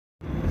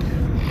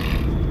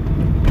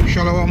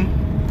Shalom.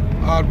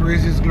 All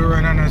praises, glory,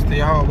 and honor to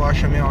Yahweh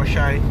Basham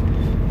Yahushai,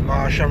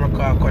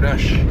 Bahashamaka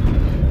Kodash.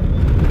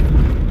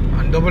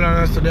 And double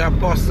honors to the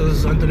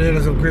apostles and to the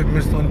elders of Great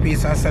Millstone,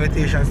 peace and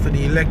salutations to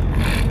the elect.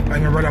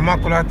 I'm your brother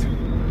Makulat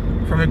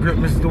from the Great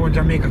Millstone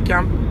Jamaica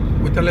camp.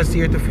 We tell us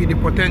here to feed the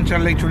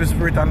potential led through the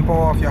spirit and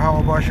power of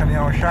Yahweh Basham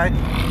Yahushai.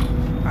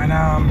 And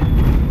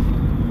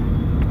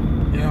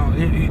you know,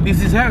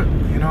 this is hell.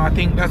 You know, I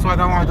think that's what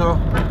I want to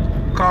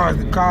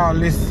call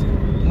this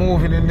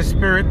moving in the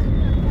spirit.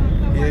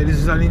 Yeah, this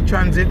is an in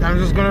transit. I'm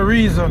just gonna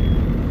reason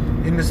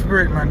in the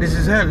spirit, man. This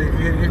is hell.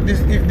 If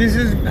this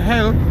is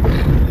hell,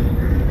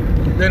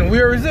 then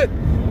where is it?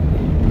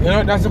 You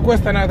know, that's the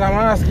question that I'm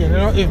asking. You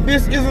know, if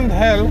this isn't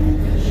hell,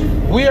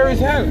 where is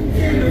hell?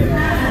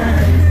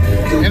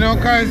 You know,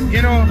 cause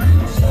you know,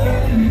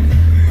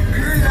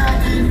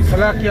 so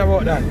lucky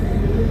about that.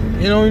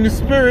 You know, in the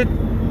spirit,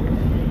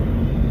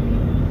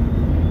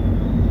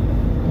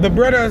 the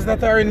brothers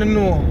that are in the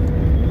know,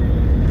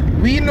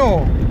 we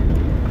know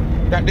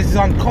that this is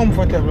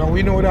uncomfortable, and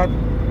we know that,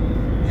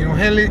 you know,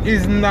 hell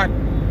is not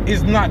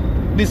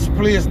this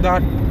place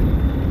that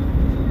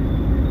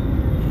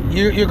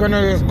you're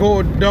gonna just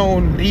go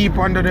down deep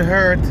under the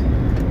earth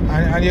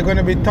and you're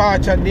gonna be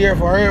tortured there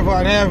forever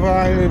and ever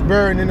and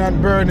burning and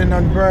burning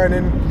and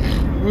burning,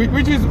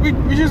 which is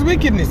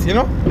wickedness, you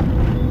know,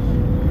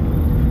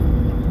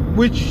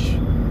 which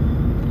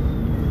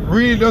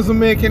really doesn't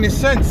make any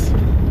sense.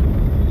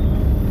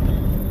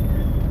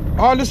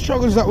 All the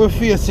struggles that we're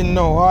facing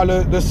now, all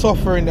the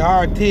suffering, the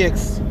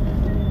heartaches,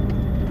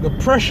 the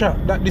pressure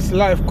that this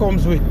life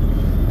comes with,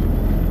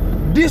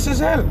 this is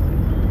hell.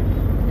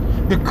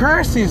 The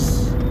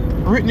curses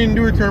written in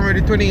Deuteronomy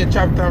 28th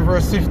chapter and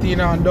verse 15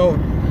 and down,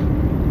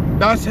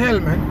 that's hell,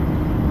 man.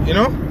 You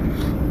know,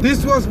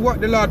 this was what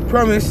the Lord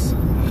promised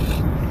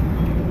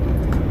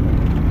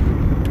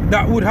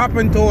that would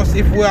happen to us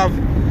if we have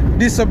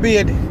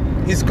disobeyed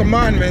His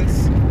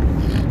commandments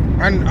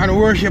and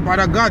worship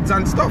other gods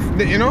and stuff,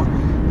 you know.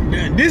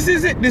 This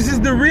is it. This is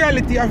the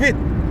reality of it.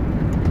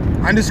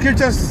 And the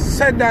scriptures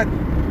said that,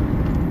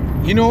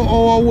 you know,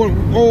 our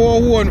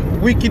own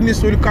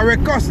wickedness will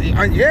correct us.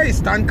 And yeah,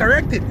 stand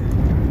corrected.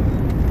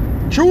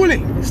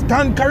 Truly,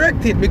 stand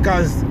corrected,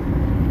 because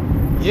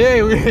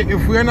yeah,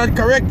 if we are not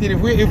corrected,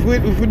 if we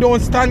don't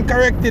stand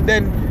corrected,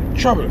 then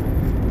trouble.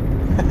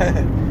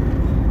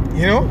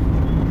 You know,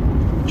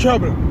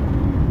 trouble.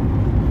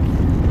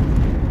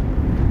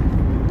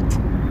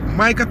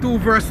 Micah 2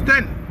 verse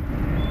 10.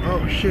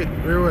 Oh shit,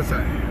 where was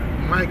I?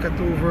 Micah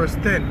 2 verse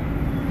 10.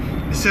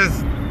 It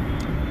says,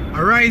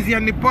 arise ye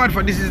and depart,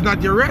 for this is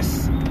not your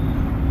rest.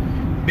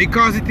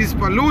 Because it is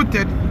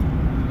polluted,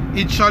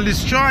 it shall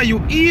destroy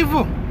you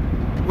evil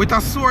with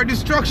a sore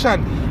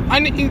destruction.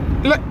 And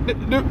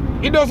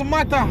it doesn't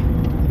matter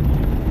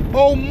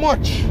how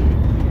much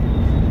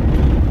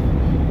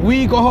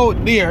we go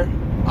out there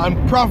and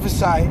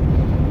prophesy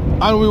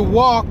and we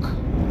walk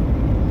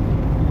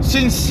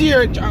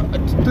sincere,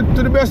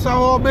 to the best of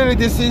our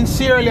ability,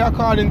 sincerely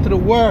according to the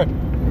word.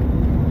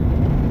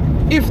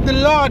 If the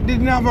Lord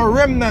didn't have a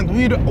remnant,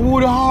 we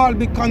would all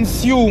be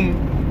consumed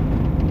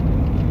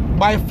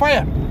by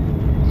fire,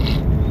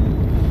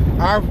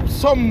 or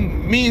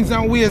some means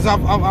and ways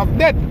of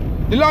death.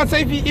 The Lord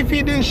said if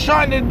he didn't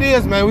shorten the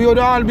days, man, we would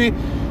all be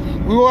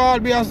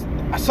as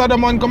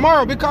Sodom and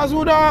Gomorrah, because we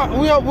would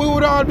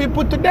all be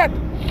put to death.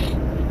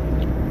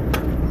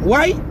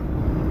 Why?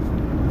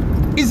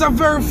 It's a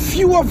very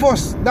few of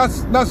us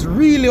that's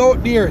really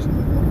out there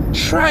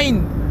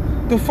trying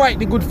to fight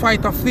the good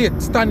fight of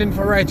faith, standing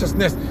for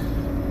righteousness.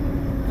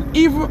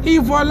 Even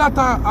a lot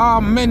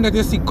of men that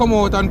you see come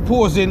out and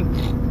posing,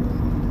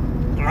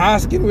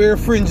 asking where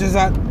fringe is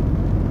at,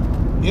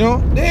 you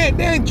know, they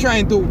ain't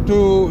trying to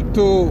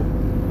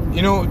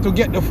you know, to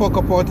get the fuck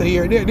up out of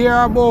here. They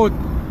are about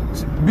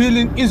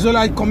building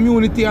Israelite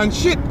community and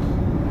shit,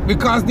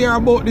 because they are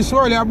about this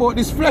world, they are about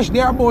this flesh, they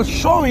are about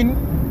showing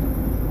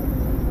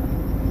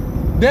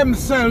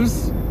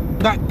themselves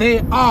that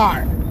they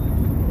are.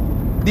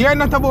 They are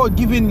not about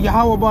giving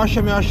Yahweh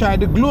Basham Yahushai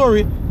the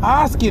glory,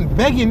 asking,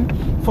 begging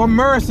for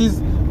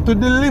mercies to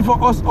deliver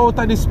us out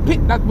of this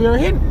pit that we are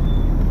in.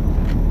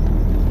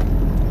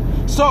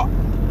 So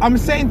I'm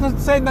saying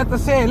that to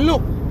say,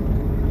 look,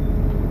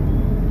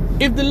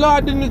 if the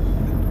Lord didn't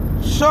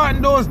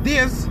shorten those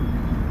days,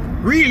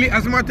 really,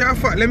 as a matter of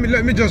fact,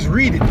 let me just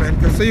read it, man,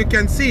 so you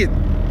can see it.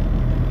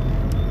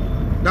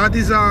 That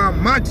is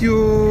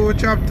Matthew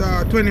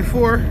chapter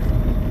 24,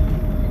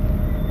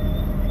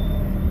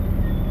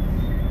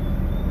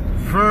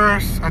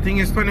 verse, I think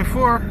it's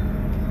 24,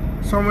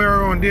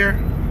 somewhere around there.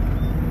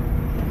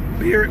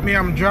 Bear with me,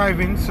 I'm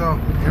driving, so,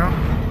 you know.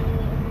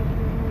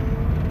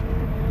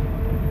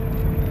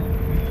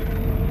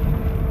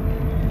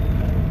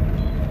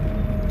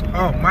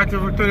 Oh, Matthew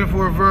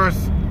 24,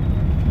 verse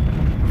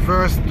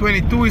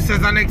 22, it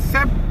says, and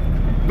except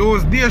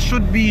those days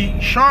should be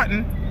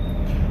shortened,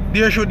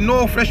 there should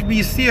no flesh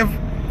be saved,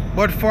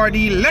 but for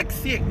the elect's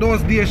sake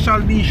those days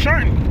shall be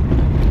shortened.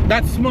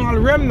 That small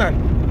remnant,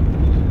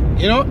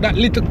 you know, that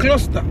little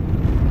cluster.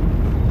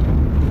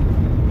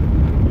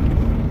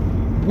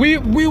 We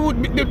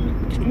would be,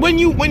 when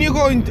you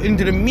go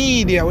into the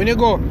media, when you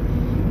go,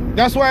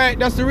 that's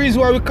the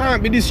reason why we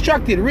can't be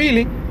distracted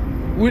really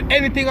with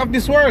anything of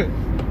this world,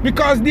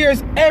 because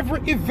there's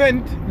every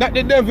event that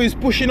the devil is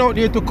pushing out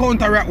there to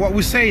counteract what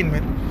we're saying,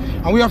 man,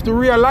 and we have to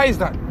realize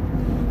that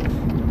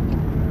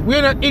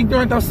we're not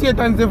ignorant of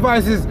Satan's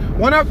devices.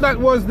 One of that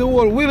was the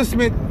whole Will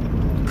Smith,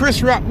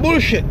 Chris Rock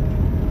bullshit,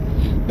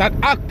 that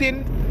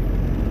acting.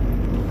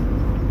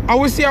 I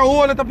will see a whole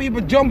lot of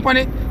people jump on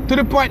it to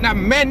the point that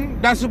men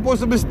that's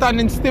supposed to be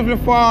standing stiffly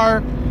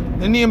for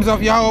the names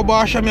of Yahweh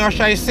Basham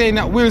Yashai is saying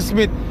that Will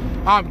Smith,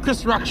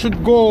 Chris Rock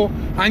should go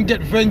and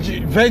get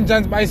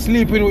vengeance by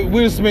sleeping with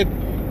Will Smith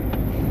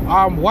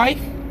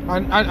wife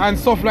and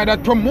stuff like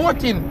that,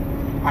 promoting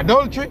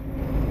adultery.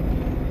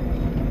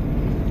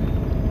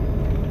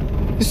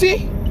 You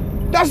see,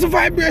 that's the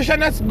vibration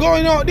that's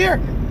going out there.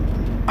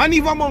 And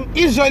even among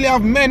Israel, you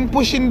have men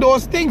pushing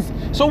those things.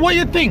 So what do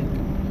you think?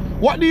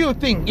 What do you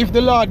think if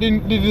the Lord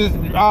did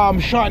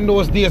shorten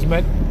those days,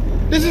 man?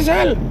 This is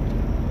hell.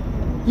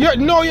 You're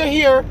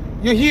here,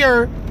 you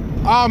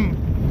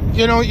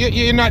know,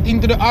 you're not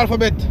into the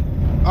alphabet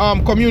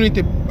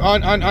community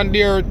and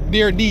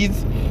their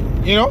deeds,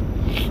 you know.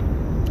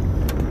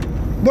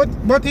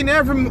 But in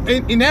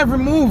every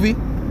movie,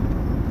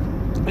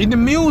 in the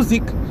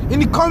music, in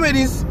the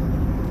comedies,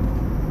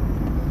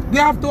 they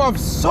have to have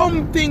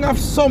something of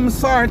some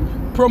sort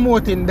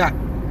promoting that.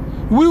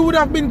 We would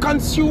have been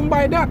consumed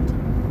by that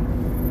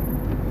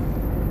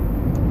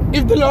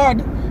if the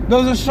Lord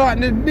doesn't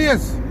shorten the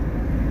days.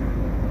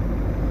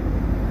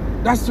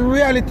 That's the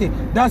reality.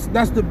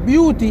 That's the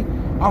beauty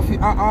of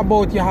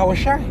about Yahweh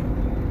Shai.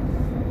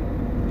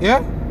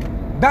 Yeah?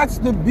 That's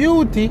the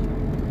beauty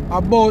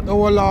about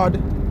our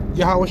Lord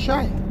Yahweh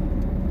Shai.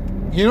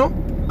 You know?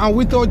 And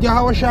without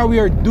Yahweh Shai, we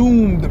are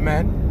doomed,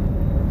 man.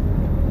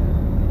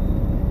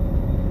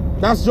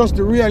 That's just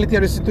the reality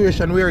of the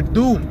situation. We are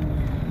doomed.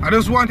 I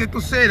just wanted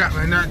to say that,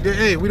 man. That,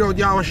 hey, without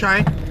Yahweh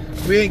Shai,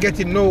 we ain't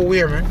getting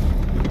nowhere, man.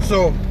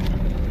 So,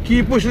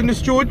 keep pushing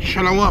this truth.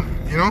 Shalom,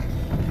 you know?